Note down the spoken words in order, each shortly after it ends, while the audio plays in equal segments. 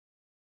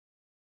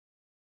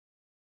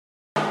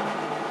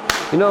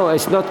You know,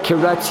 it's not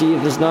Karachi,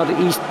 it is not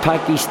East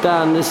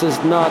Pakistan, this is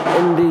not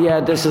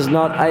India, this is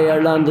not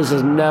Ireland, this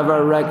is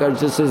Never Records,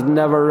 this is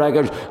Never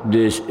Records,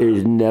 this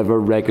is Never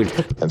Records.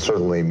 And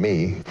certainly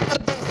me.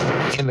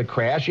 In the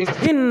crash.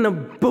 In the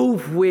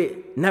booth with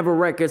Never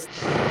Records.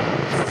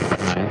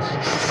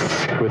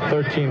 Nice. With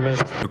 13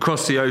 minutes.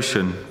 Across the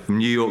ocean, from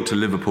New York to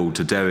Liverpool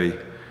to Derry,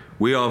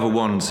 we are the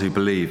ones who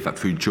believe that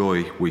through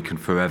joy we can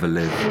forever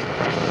live.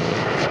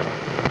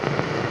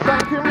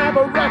 Thank you,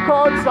 Never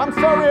Records. I'm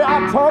sorry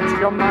I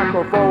touched your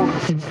microphone.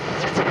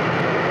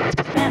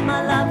 Met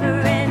my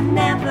lover in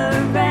Never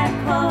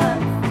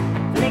Records,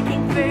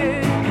 flicking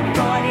through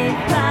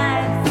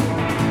 45s,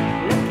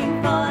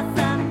 looking for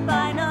some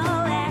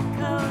final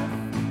echoes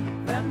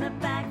from the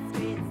back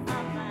streets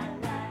of my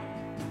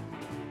life.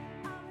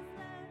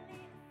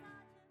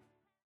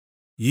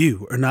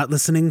 You are not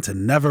listening to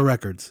Never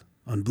Records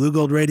on Blue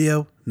Gold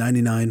Radio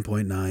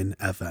 99.9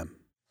 FM.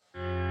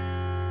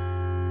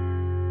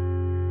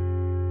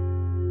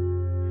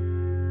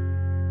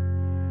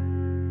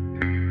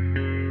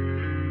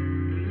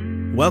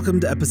 Welcome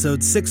to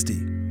episode 60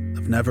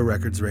 of Never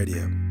Records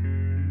Radio.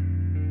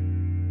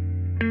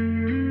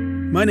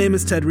 My name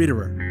is Ted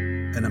Riederer,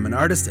 and I'm an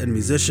artist and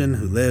musician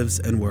who lives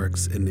and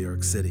works in New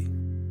York City.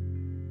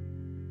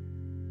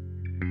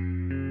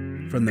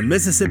 From the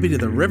Mississippi to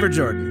the River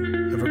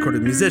Jordan, I've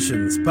recorded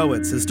musicians,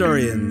 poets,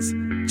 historians,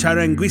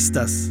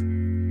 charanguistas,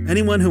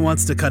 anyone who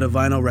wants to cut a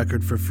vinyl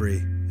record for free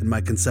in my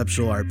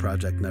conceptual art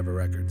project, Never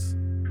Records.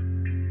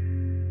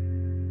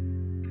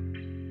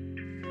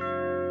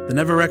 The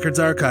Never Records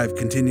archive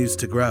continues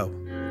to grow.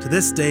 To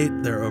this date,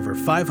 there are over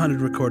 500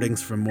 recordings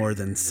from more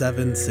than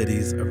 7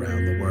 cities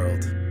around the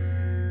world.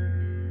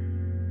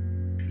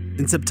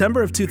 In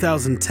September of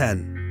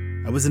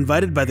 2010, I was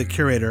invited by the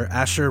curator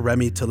Asher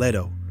Remy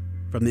Toledo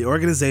from the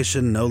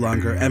organization No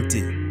Longer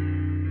Empty,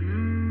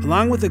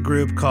 along with a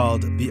group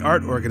called the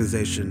Art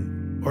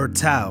Organization, or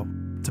TAO,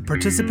 to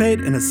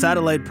participate in a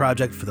satellite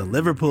project for the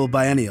Liverpool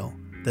Biennial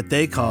that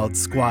they called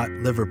Squat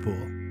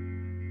Liverpool.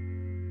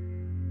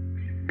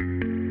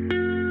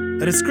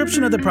 A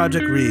description of the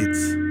project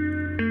reads,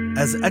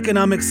 "As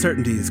economic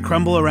certainties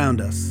crumble around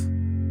us,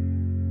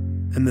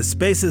 and the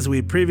spaces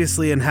we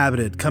previously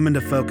inhabited come into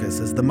focus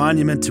as the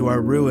monument to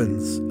our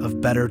ruins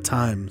of better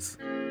times.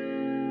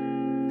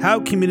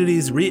 How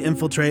communities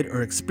re-infiltrate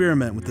or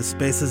experiment with the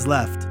spaces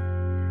left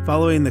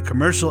following the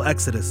commercial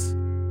exodus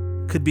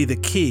could be the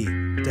key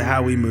to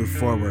how we move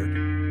forward.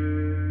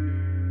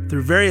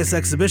 Through various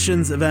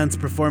exhibitions, events,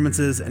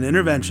 performances, and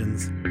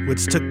interventions,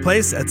 which took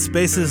place at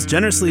spaces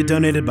generously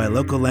donated by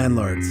local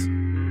landlords,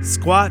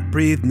 Squat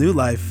breathed new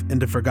life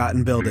into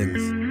forgotten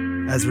buildings,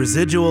 as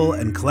residual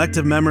and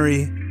collective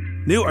memory,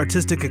 new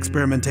artistic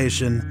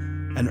experimentation,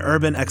 and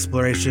urban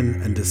exploration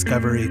and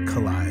discovery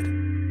collide."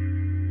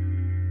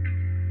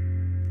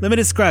 Let me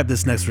describe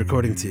this next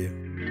recording to you.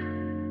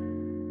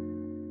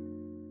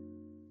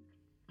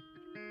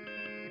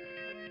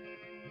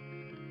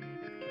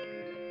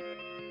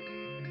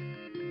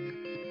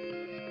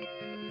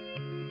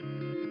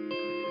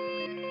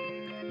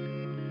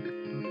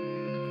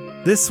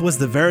 This was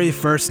the very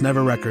first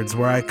Never Records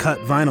where I cut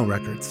vinyl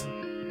records,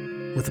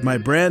 with my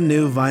brand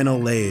new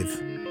vinyl lathe,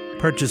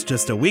 purchased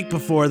just a week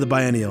before the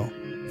biennial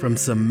from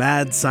some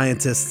mad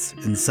scientists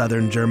in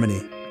southern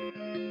Germany.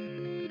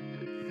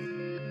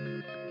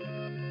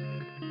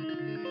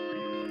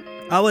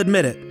 I'll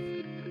admit it,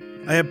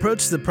 I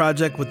approached the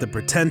project with the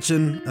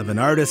pretension of an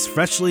artist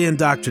freshly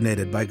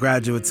indoctrinated by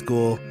graduate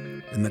school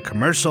in the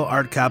commercial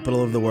art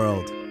capital of the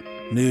world,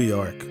 New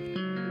York.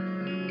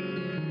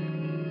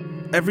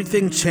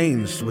 Everything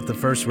changed with the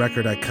first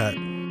record I cut.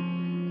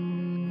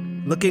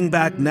 Looking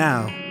back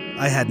now,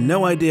 I had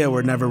no idea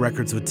where Never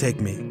Records would take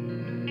me,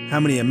 how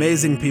many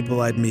amazing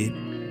people I'd meet,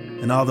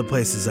 and all the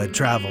places I'd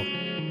travel.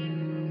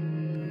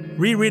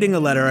 Rereading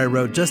a letter I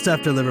wrote just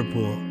after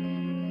Liverpool,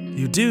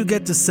 you do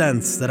get to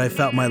sense that I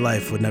felt my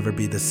life would never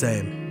be the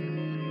same.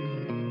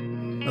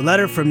 A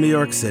letter from New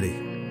York City,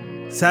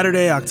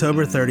 Saturday,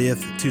 October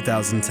 30th,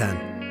 2010.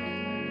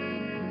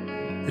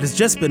 It has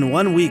just been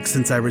 1 week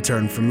since I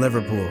returned from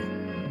Liverpool,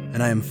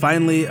 and I am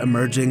finally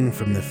emerging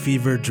from the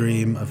fever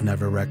dream of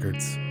Never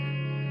Records.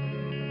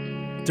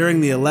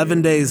 During the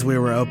 11 days we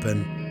were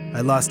open,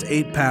 I lost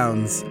 8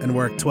 pounds and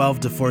worked 12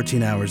 to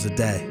 14 hours a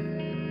day.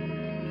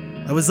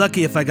 I was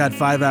lucky if I got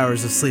 5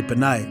 hours of sleep a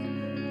night,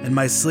 and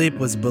my sleep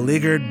was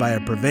beleaguered by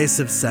a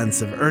pervasive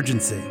sense of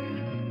urgency.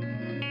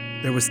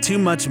 There was too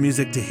much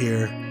music to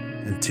hear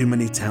and too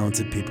many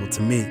talented people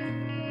to meet.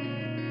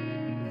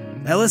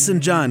 Ellis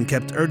and John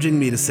kept urging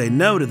me to say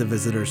no to the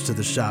visitors to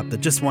the shop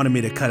that just wanted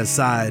me to cut a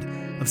side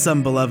of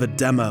some beloved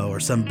demo or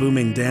some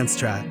booming dance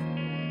track.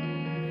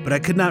 But I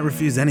could not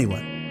refuse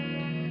anyone.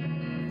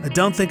 I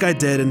don't think I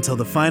did until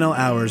the final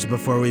hours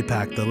before we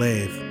packed the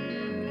lathe.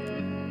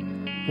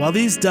 While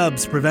these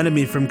dubs prevented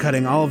me from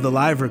cutting all of the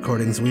live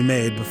recordings we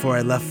made before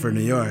I left for New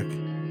York,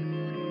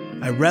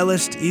 I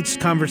relished each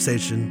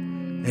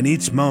conversation and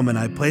each moment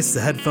I placed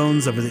the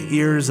headphones over the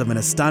ears of an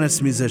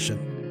astonished musician,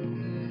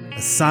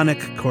 a sonic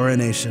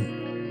coronation,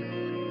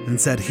 and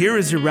said, "Here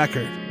is your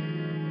record.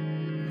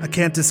 I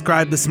can't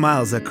describe the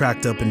smiles that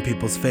cracked open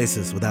people's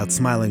faces without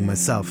smiling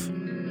myself.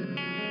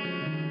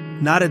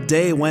 Not a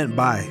day went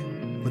by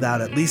without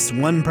at least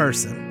one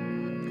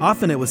person,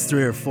 often it was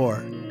 3 or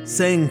 4,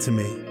 saying to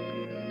me,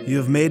 "You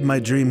have made my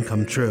dream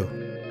come true."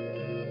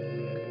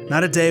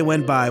 Not a day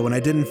went by when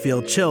I didn't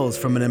feel chills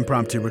from an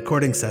impromptu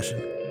recording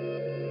session.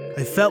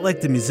 I felt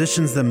like the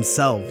musicians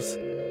themselves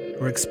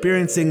were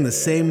experiencing the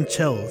same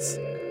chills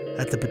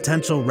at the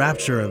potential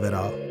rapture of it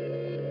all.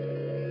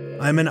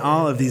 I'm in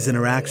awe of these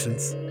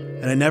interactions,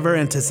 and I never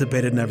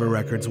anticipated Never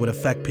Records would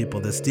affect people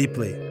this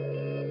deeply.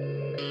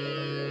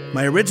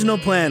 My original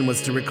plan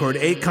was to record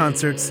 8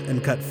 concerts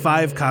and cut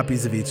 5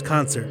 copies of each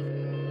concert.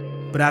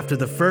 But after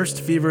the first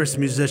feverish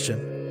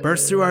musician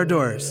burst through our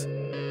doors,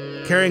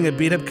 carrying a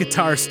beat-up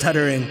guitar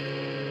stuttering,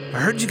 "I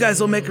heard you guys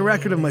will make a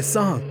record of my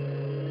song,"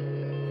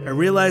 I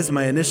realized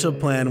my initial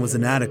plan was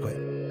inadequate.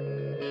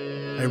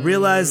 I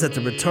realized that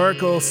the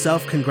rhetorical,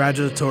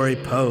 self-congratulatory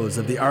pose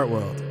of the art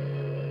world,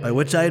 by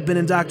which I had been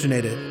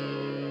indoctrinated,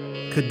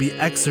 could be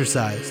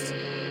exercised,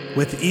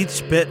 with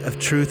each bit of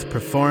truth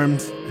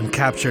performed and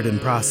captured in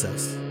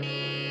process.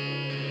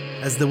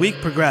 As the week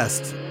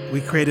progressed,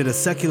 we created a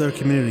secular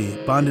community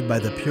bonded by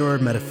the pure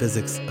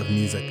metaphysics of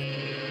music.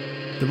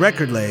 The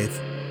Record Lathe,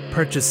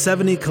 purchased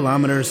 70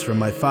 kilometers from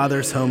my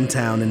father's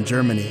hometown in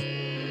Germany,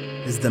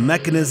 is the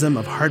mechanism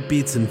of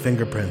heartbeats and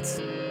fingerprints,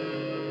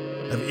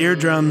 of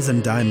eardrums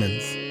and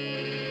diamonds.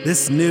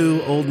 This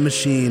new, old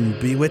machine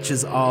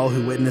bewitches all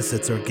who witness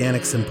its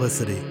organic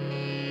simplicity,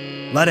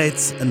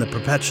 Luddites and the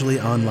perpetually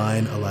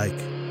online alike.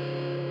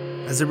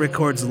 As it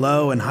records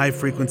low and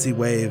high-frequency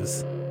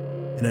waves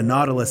in a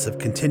nautilus of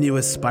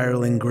continuous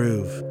spiraling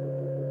groove,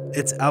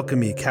 its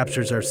alchemy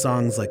captures our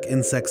songs like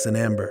insects in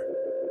amber.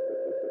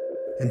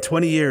 In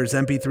 20 years,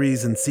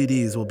 MP3s and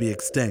CDs will be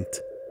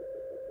extinct,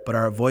 but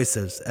our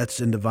voices, etched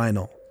into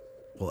vinyl,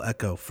 will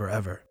echo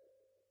forever.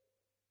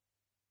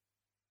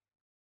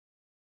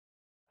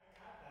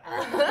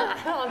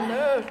 Oh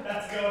no.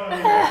 Let's go.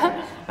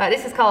 Right,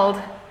 this is called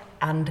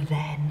And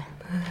Then.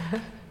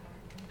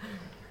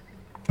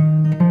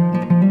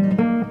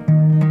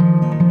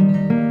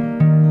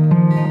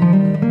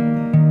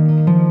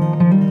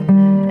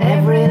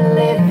 Every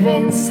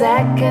living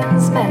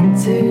second's meant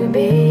to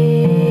be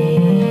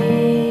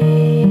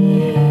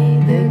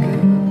the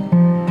good,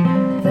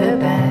 the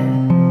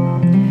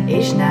bad.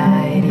 Each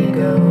night you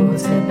go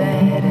to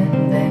bed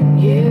and then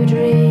you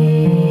dream.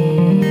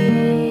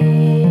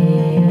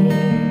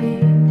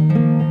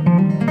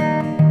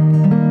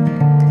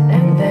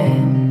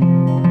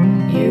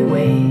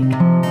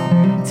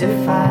 To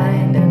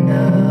find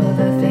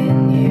another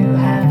thing you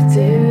have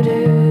to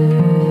do.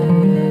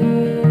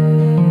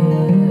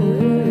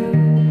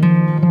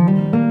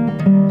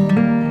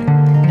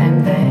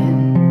 And then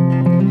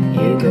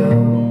you go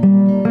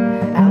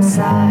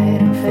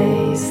outside and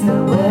face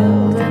the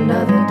world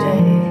another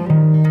day.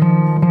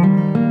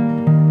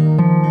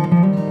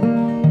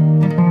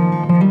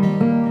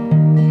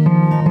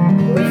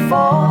 We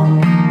fall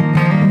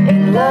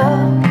in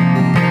love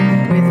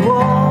with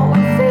what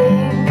we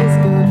think is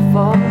good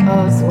for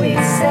us. We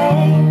say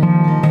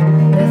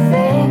the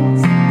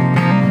things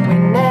we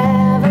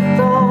never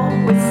thought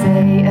we'd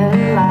say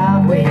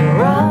aloud. We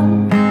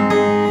run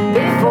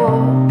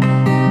before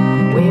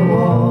we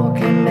walk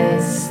and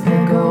miss the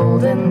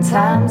golden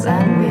times,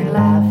 and we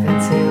laugh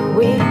until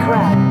we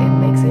cry. It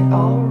makes it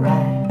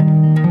alright.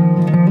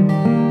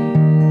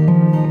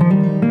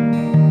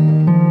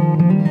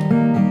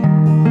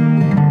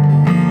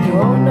 You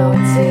won't know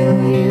till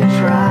you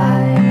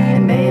try,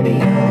 and maybe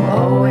you'll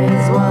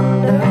always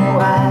wonder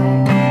why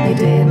you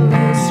didn't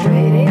look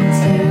straight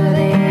into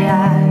the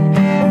eye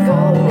and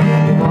follow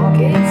when you walk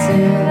into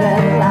the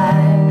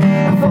light,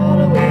 and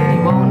follow when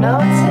you won't know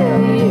till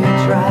you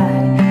try,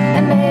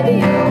 and maybe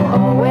you'll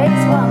always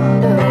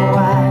wonder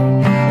why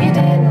you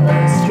didn't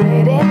look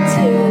straight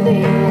into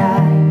the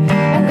eye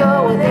and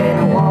go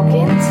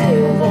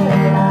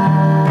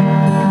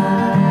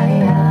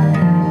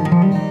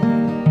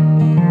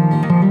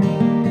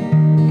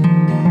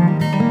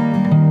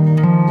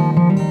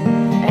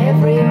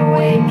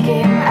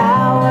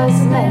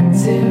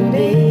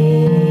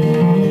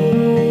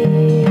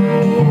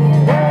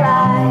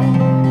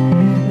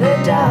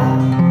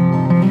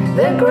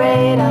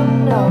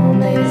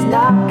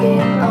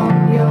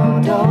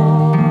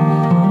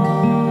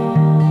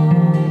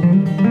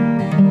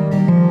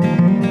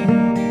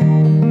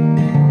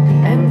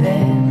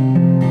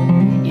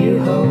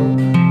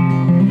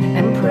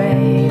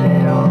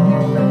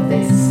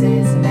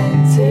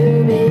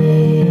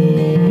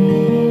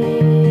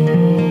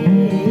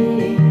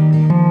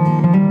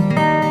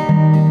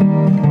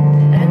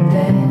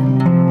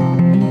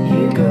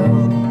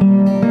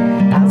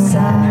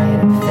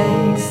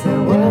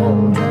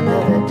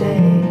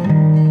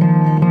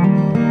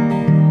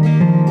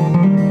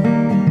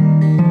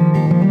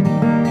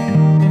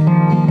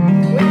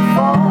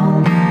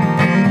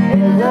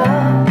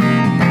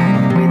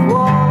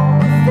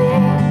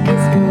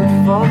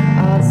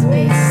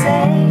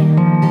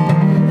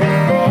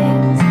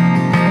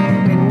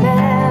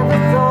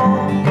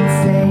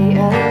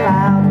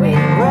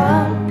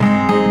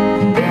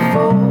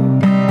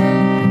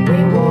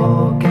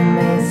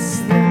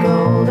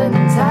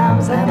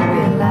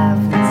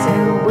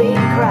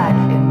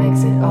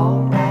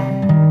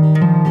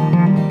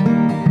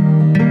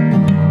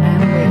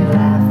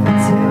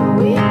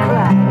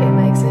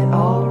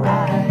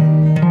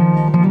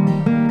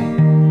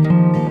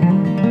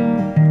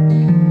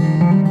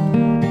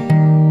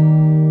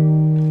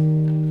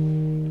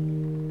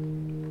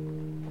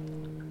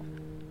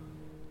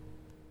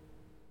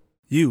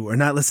You are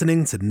not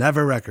listening to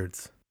Never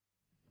Records.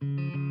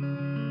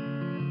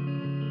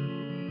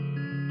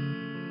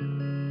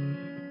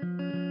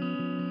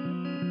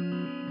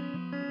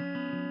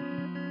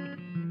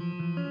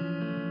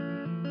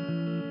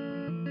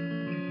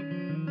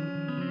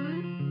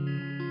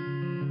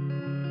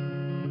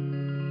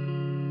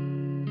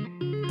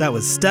 That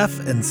was Steph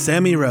and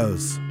Sammy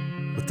Rose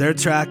with their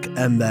track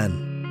And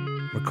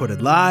Then,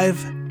 recorded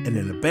live in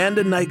an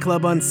abandoned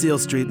nightclub on Seal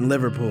Street in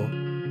Liverpool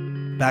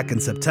back in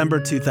September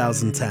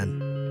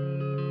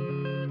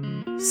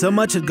 2010. So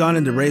much had gone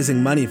into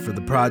raising money for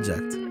the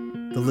project,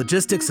 the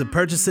logistics of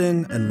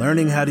purchasing and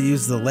learning how to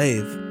use the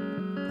lathe,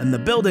 and the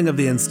building of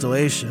the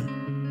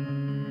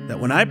installation, that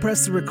when I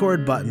pressed the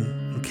record button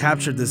and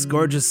captured this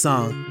gorgeous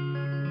song,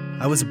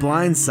 I was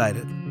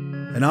blindsided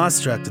and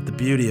awestruck at the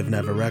beauty of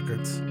Never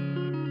Records.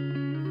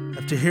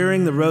 After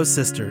hearing the Rose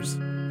Sisters,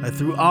 I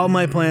threw all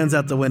my plans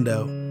out the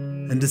window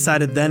and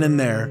decided then and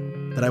there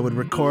that I would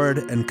record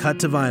and cut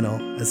to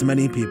vinyl as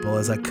many people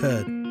as I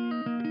could.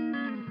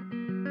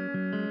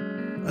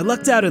 I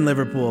lucked out in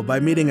Liverpool by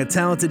meeting a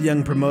talented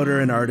young promoter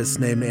and artist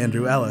named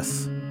Andrew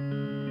Ellis.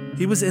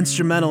 He was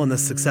instrumental in the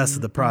success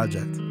of the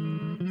project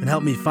and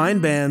helped me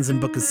find bands and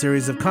book a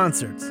series of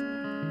concerts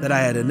that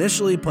I had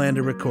initially planned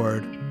to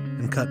record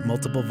and cut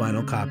multiple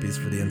vinyl copies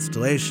for the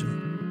installation.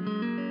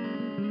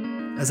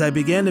 As I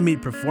began to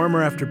meet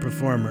performer after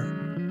performer,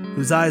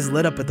 whose eyes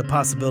lit up at the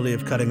possibility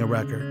of cutting a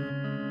record,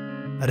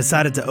 I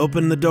decided to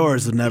open the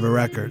doors of Never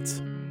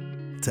Records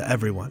to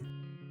everyone.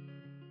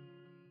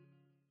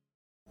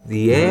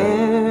 The air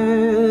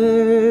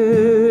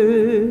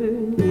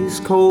is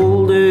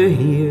colder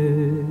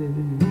here,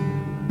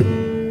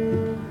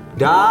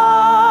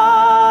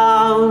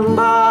 down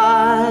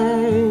by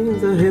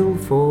the hill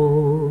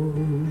fort.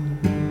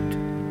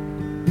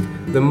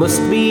 There must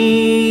be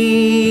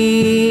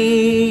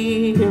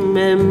a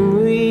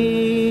memory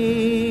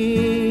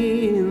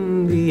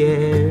in the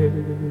air.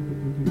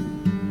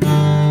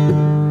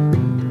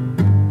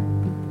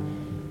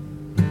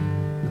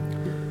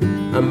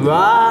 I'm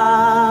riding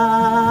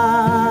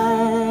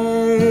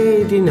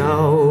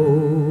out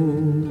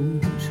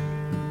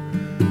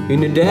in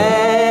the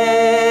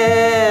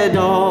dead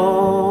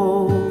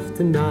of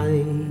the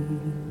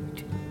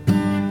night.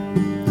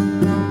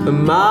 A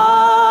miner's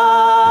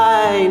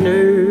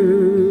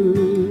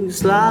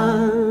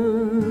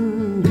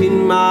lamp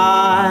in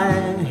my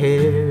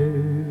hair.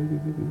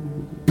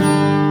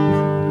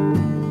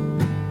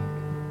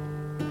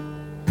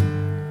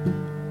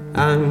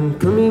 I'm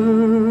coming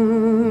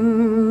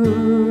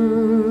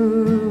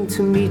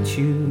to meet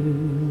you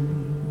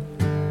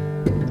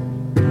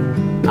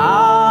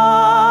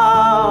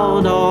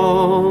out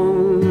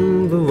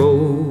on the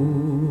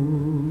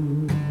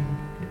road,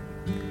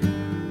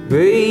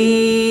 braving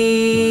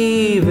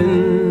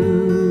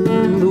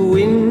the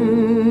wind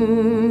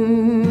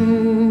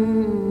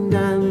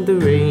and the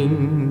rain.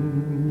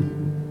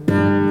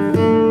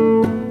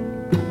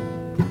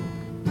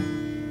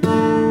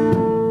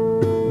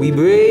 We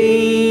brave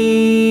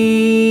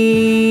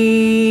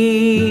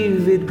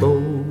it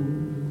both,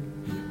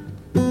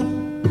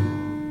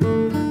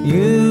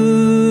 you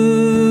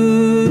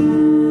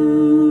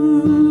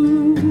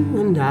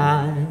and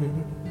I,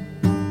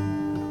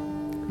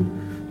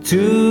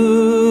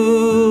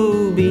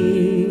 to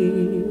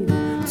be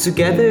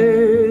together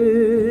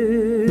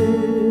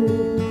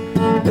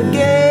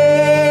again.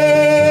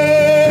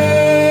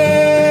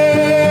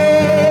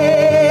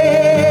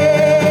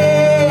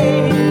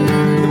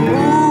 The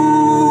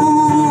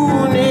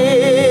moon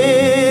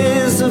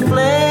is a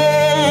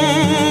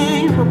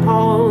flame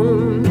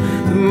upon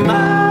the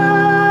mountain.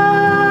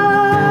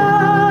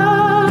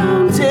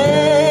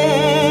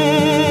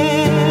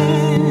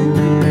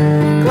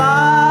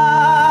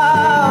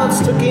 Clouds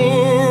stuck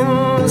in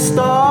the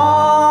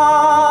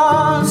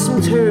stars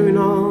and turn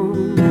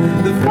on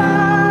the fountain.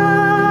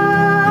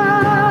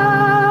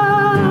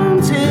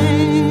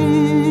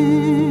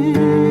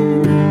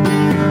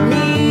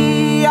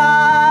 Me,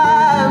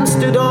 I'm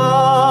stood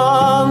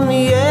on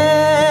the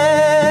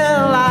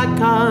air like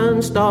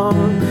I'm star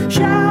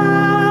shouting.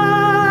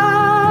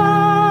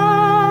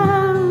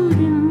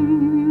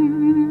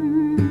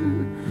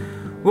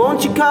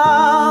 Won't you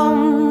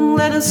come,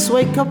 let us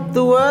wake up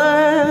the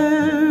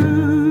world.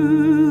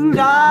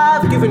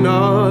 I've given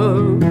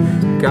up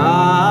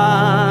counting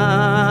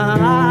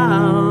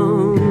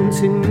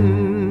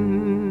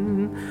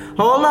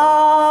all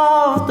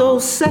of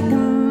those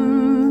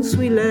seconds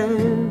we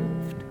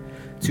left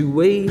to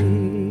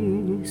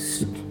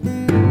waste.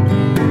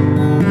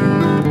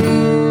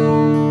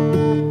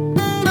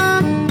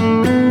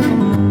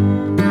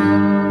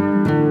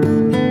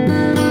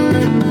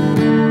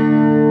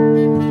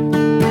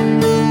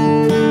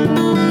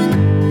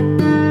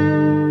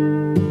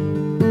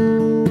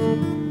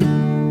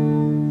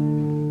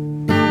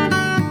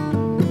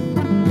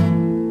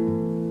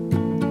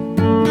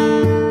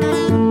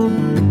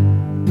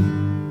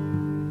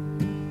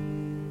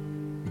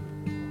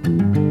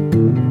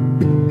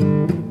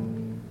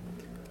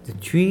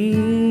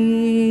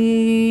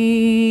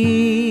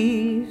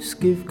 Trees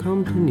give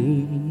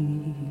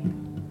company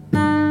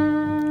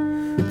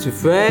to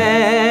friend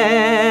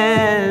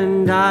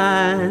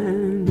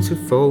and to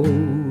foe.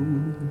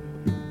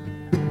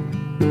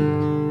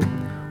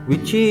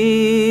 Which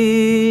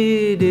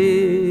it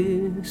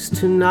is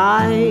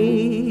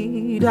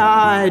tonight,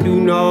 I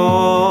do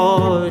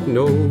not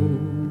know.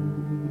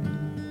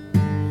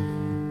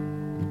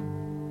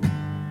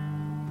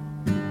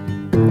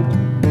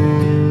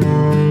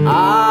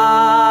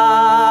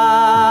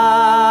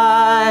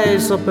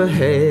 Eyes up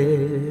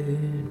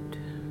ahead,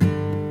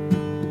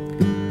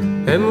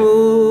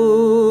 emeralds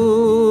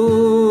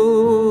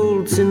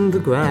in the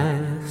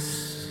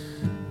grass,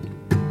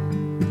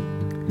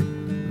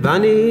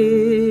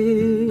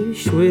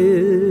 vanish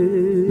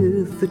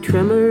with the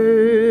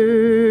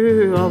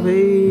tremor of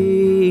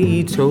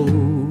a toe.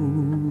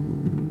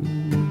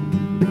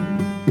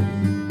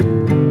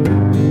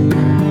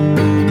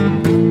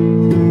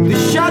 The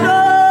shadow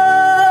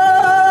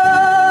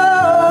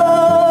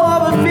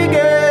of a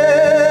figure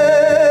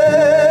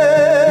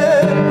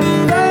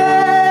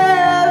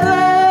there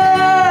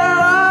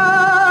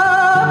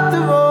up the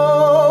road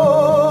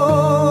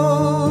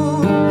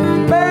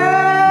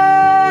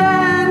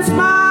burns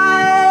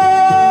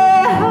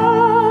my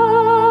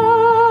heart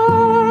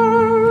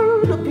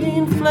up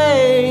in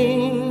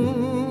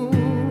flames.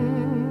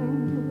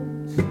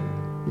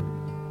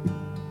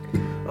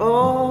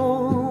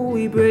 Oh,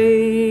 we brave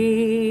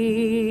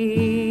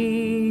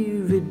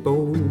it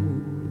both,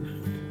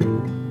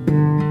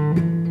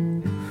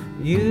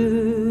 you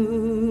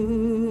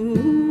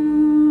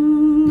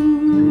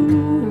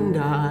and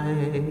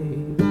I,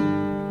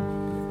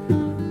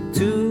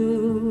 to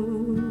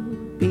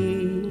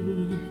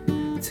be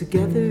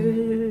together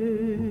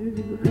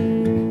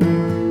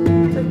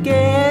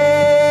again.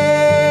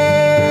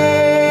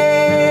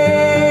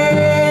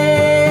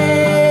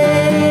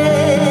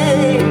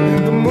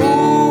 The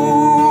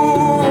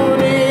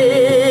moon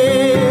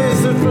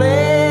is a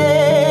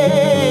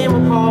flame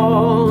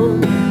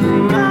upon the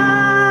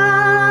mountain.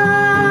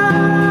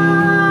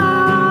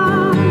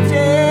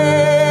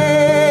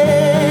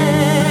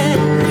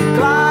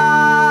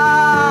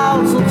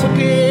 Clouds will tuck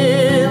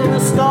in the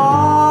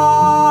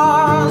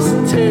stars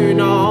and turn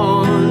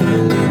on the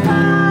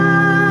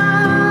mountain.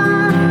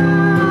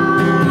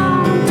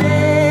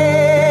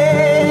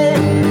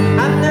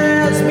 And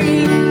there's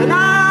me, and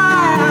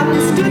I'm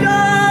stood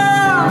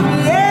on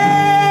the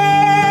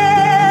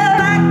air.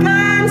 I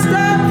can't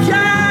stop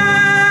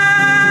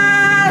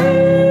shining.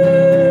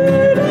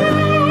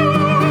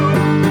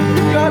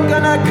 You're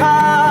gonna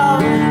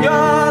come,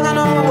 you're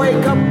gonna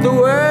wake up the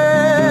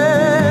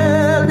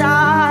world.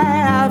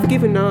 I've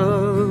given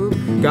up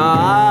counting.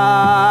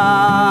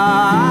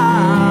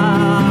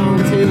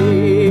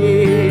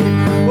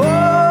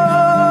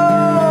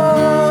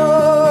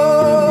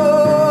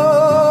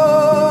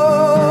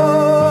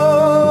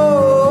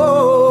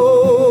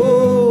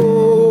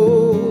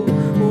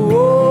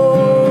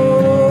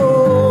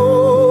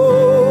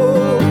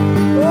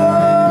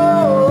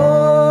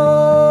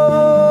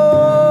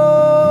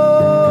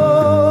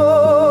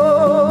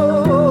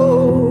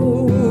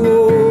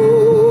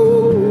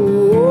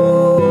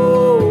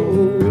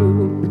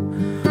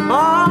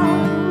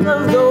 All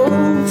of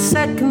those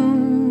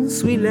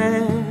seconds we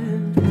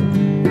left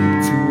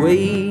to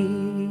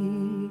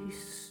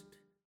waste.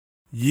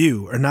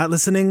 You are not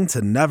listening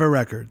to Never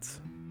Records.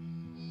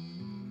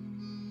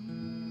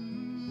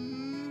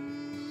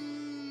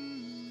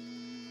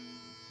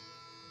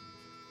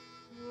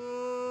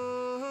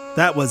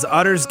 That was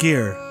Otter's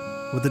Gear,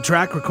 with the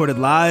track recorded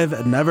live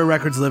at Never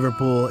Records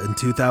Liverpool in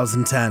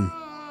 2010.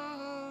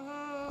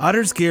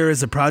 Otter's Gear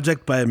is a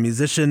project by a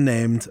musician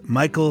named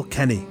Michael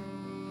Kenny.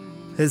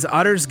 His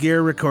Otter's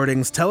Gear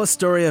recordings tell a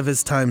story of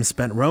his time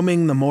spent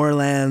roaming the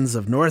moorlands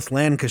of North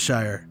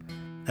Lancashire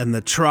and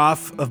the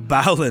Trough of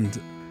Bowland.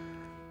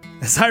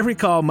 As I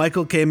recall,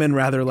 Michael came in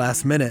rather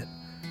last minute,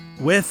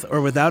 with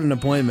or without an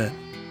appointment,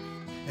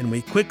 and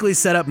we quickly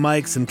set up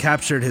mics and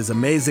captured his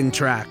amazing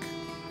track.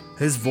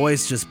 His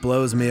voice just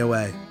blows me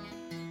away.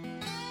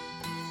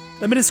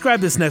 Let me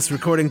describe this next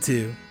recording to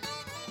you.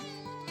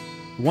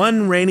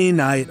 One rainy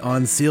night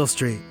on Seal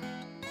Street,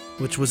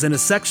 which was in a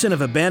section of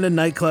abandoned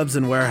nightclubs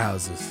and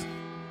warehouses,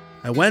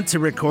 I went to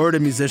record a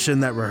musician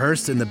that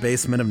rehearsed in the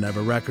basement of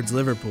Never Records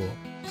Liverpool.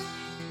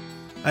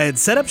 I had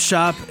set up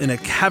shop in a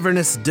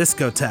cavernous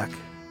discotheque.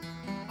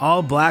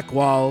 All black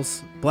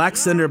walls, black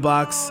cinder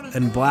blocks,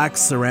 and black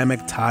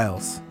ceramic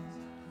tiles.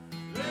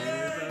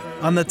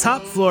 On the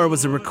top floor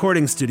was a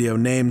recording studio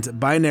named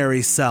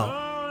Binary Cell,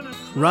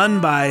 run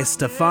by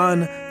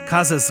Stefan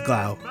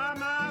Kazasglau,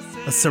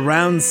 a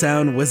surround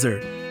sound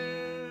wizard.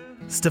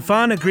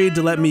 Stefan agreed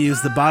to let me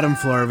use the bottom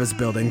floor of his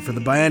building for the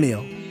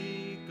biennial.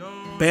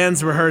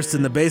 Bands rehearsed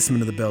in the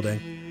basement of the building,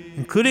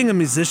 including a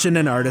musician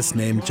and artist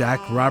named Jack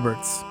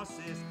Roberts.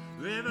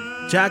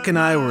 Jack and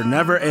I were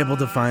never able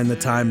to find the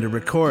time to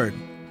record,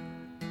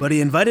 but he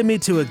invited me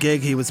to a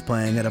gig he was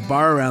playing at a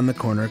bar around the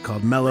corner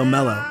called Mellow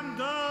Mellow.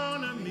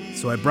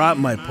 So I brought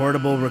my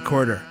portable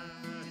recorder.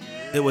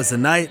 It was a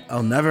night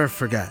I'll never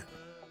forget.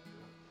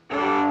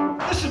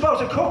 This is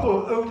about a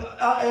couple who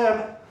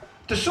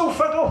they're so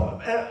fed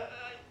up.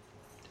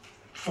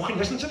 Fucking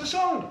listen to the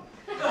song.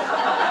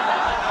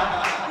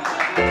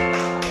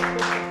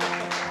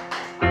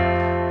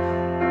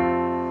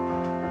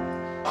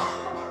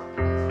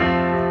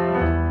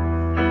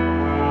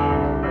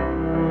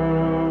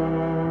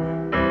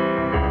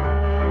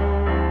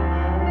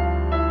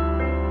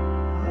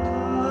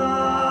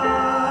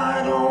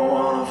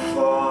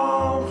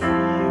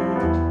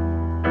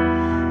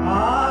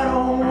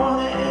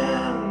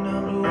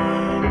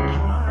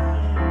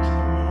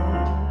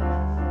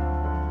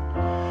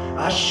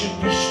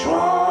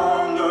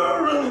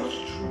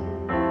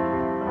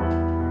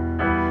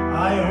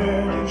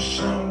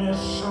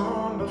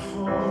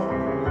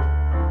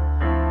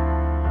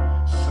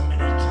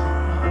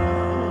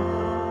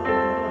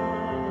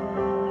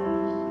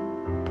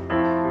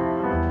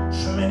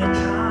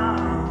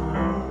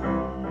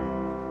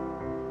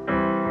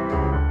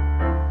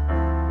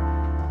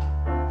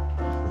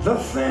 The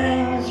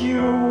things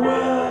you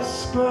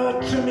whisper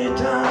to me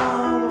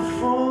down the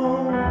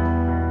phone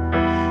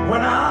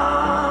when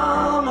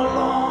I'm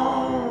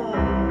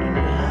alone and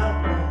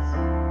helpless.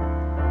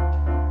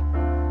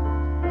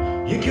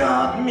 You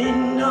got me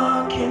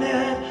knocking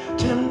at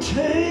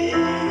temptation's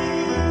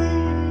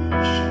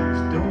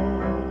door.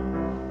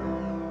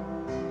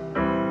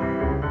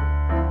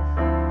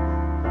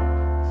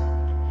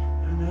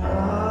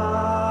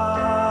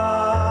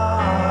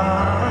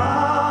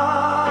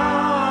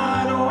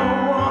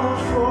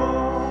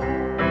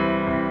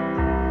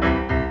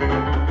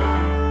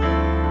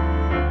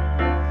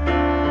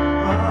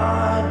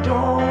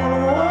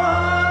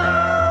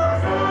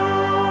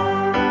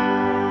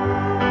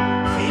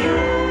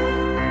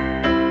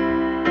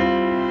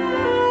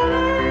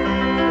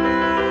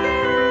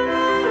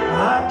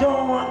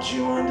 And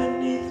you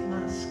underneath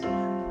my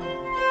skin,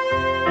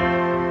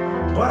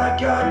 but I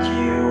got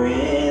you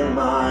in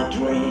my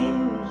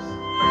dreams,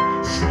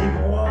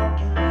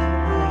 sleepwalking through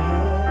my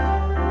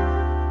head.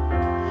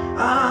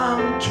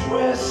 I'm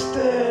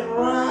twisted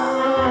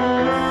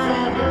round your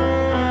finger.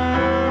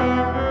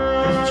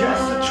 There's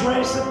just a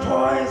trace of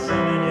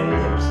poison in your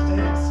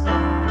lipstick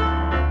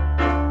smile.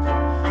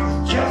 There's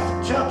just a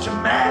touch of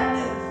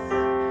madness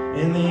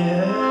in the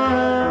air.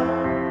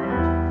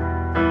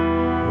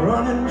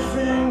 Running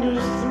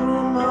fingers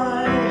through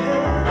my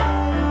head,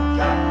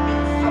 got me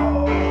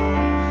falling,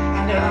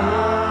 and I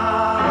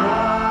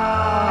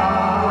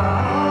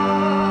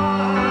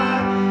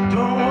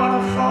don't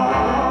wanna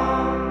fall.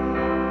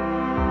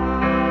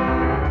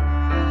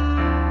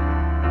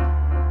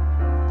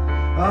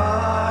 I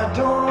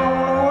don't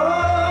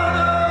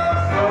wanna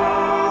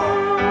fall.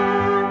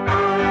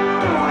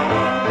 Don't wanna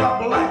end up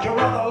like your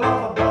other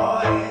lover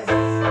boys.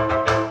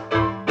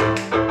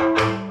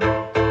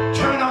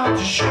 Turn on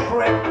to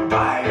shipwreck.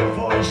 By your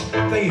voice,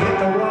 they hit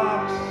the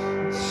rocks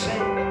and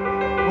sink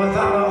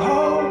without a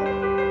hope.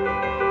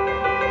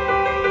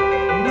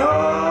 No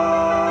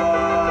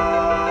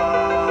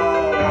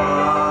one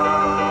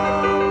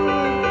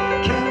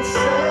can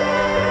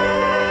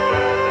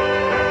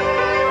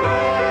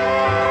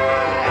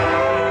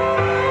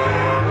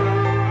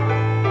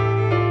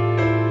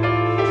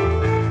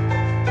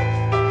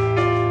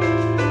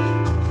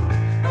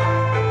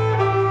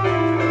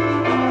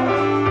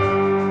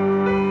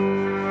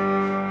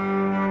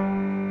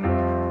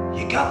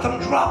got them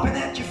dropping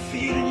at your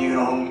feet and you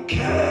don't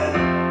care.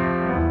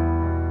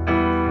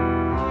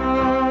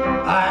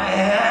 I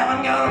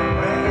haven't got a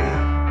prayer.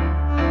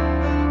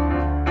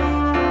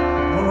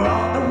 We're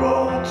on the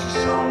road to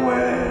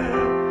somewhere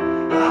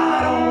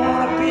I don't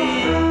want to be,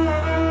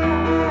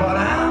 but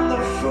I'm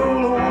the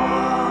fool who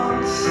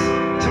wants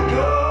to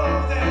go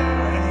there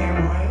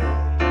anyway,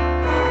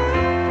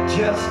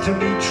 just to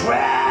be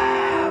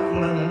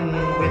traveling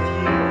with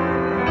you.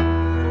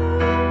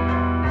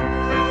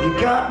 You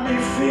got me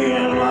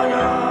feeling like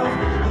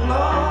I've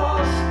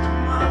lost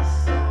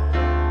myself,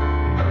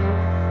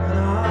 and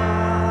I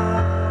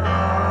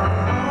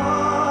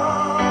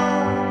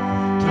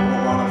don't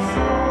wanna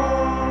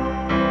fall.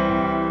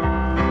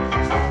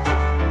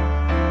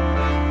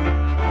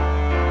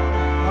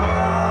 I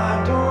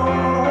don't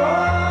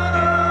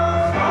wanna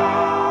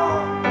fall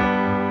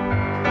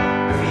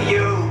for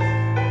you.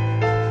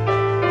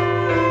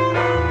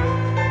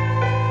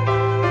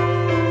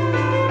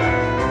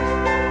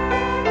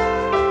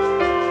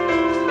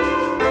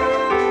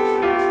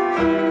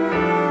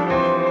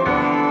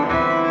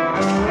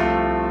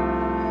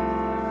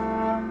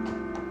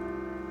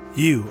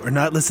 You are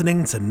not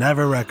listening to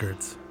Never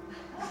Records.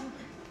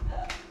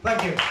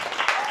 Thank you.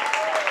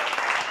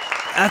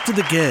 After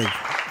the gig,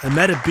 I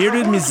met a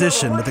bearded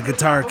musician with a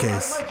guitar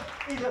case.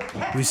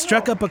 We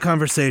struck up a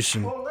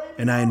conversation,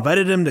 and I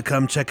invited him to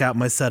come check out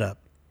my setup.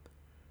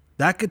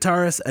 That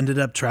guitarist ended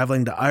up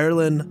traveling to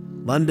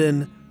Ireland,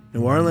 London,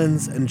 New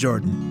Orleans, and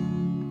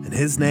Jordan, and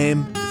his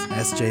name is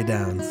S.J.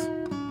 Downs.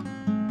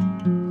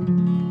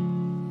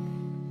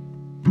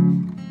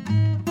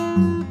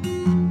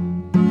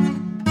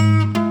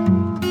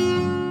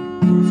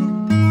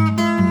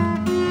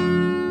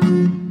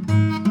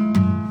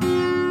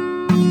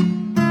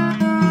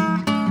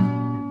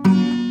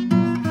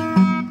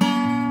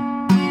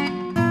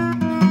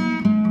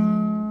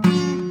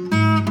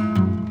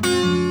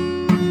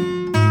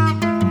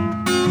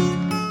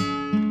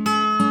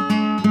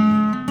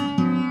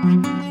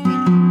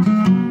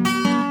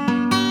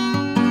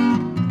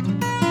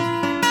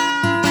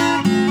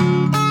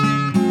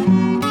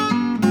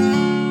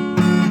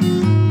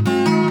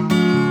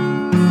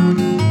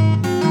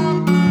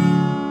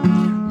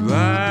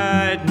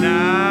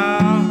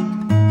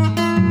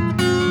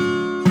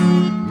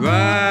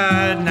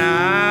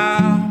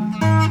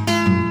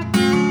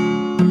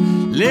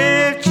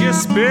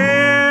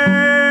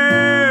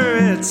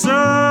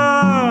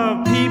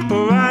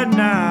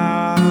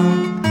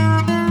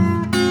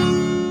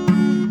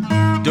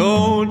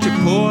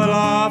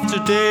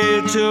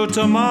 today till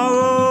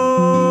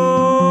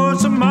tomorrow.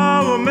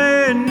 Tomorrow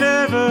may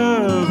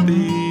never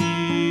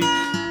be.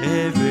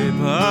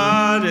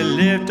 Everybody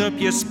lift up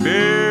your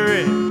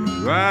spirit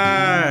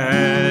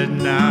right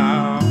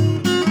now.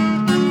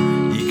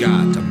 You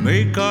got to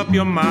make up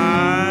your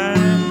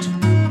mind.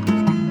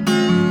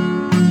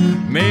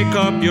 Make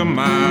up your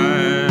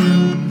mind.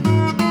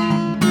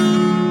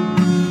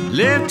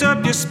 Lift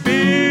up your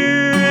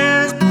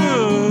spirits,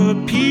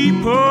 good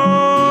people,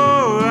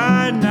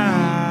 right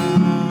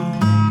now.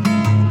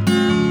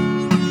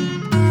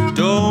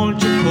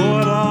 Don't you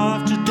put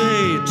off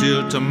today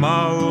till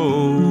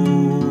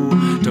tomorrow.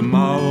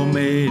 Tomorrow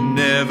may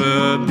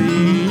never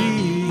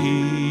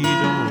be.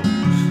 Don't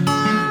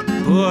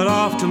put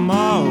off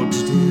tomorrow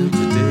till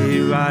today,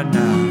 right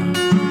now.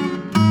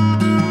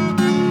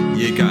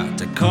 You got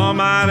to come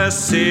out of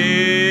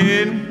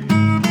sin.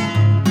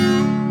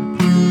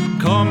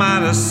 Come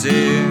out of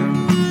sin.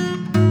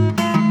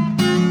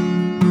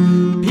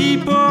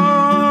 People,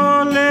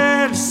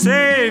 let the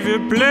Savior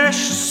bless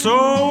your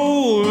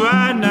soul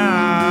right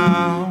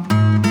now.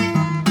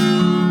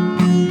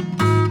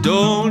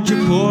 Don't you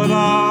put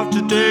off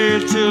today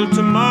till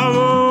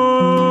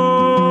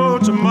tomorrow.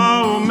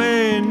 Tomorrow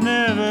may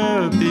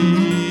never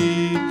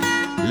be.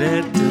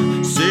 Let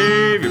the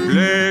Savior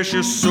bless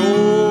your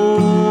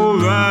soul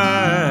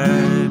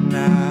right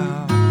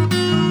now.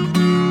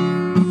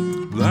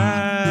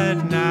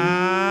 Right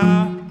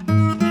now.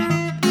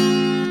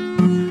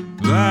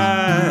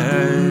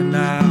 Right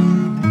now.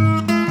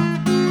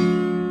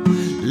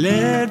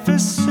 Let the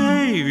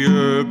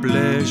Savior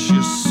bless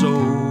your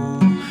soul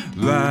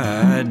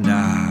right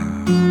now.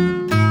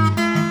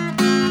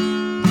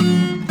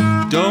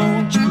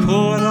 Don't you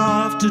put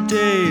off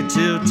today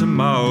till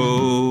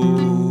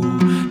tomorrow.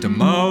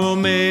 Tomorrow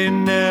may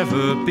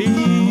never be.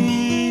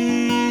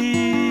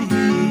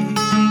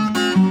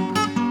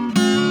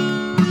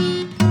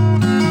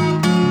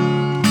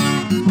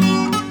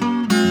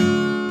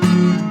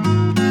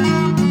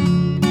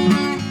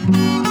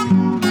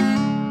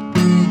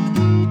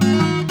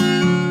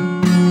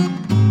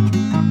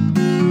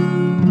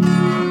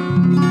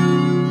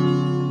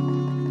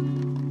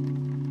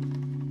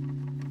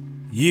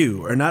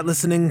 You are not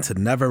listening to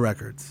Never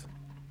Records.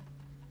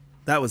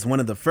 That was one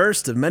of the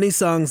first of many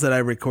songs that I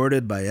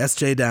recorded by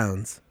S.J.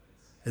 Downs.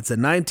 It's a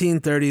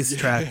 1930s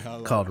track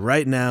called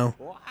Right Now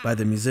by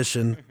the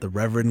musician, the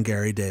Reverend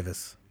Gary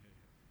Davis.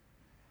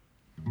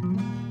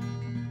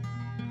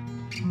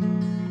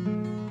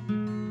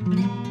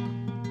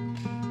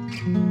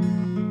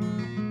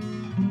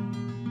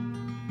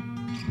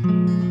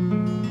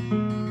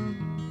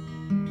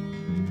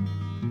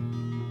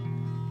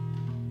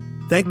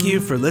 Thank you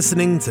for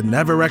listening to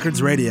Never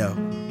Records Radio.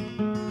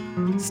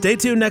 Stay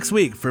tuned next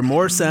week for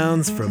more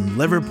sounds from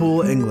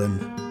Liverpool, England.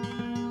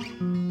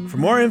 For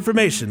more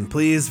information,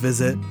 please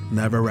visit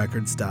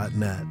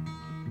neverrecords.net.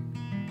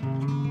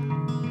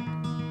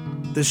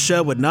 This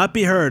show would not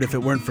be heard if it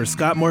weren't for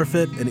Scott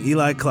Morfitt and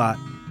Eli Klott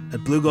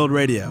at Blue Gold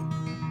Radio,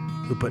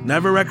 who put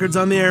Never Records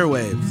on the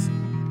airwaves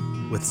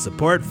with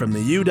support from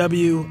the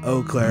UW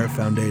Eau Claire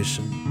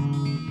Foundation.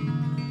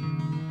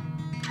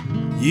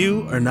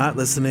 You are not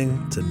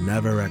listening to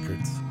Never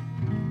Records.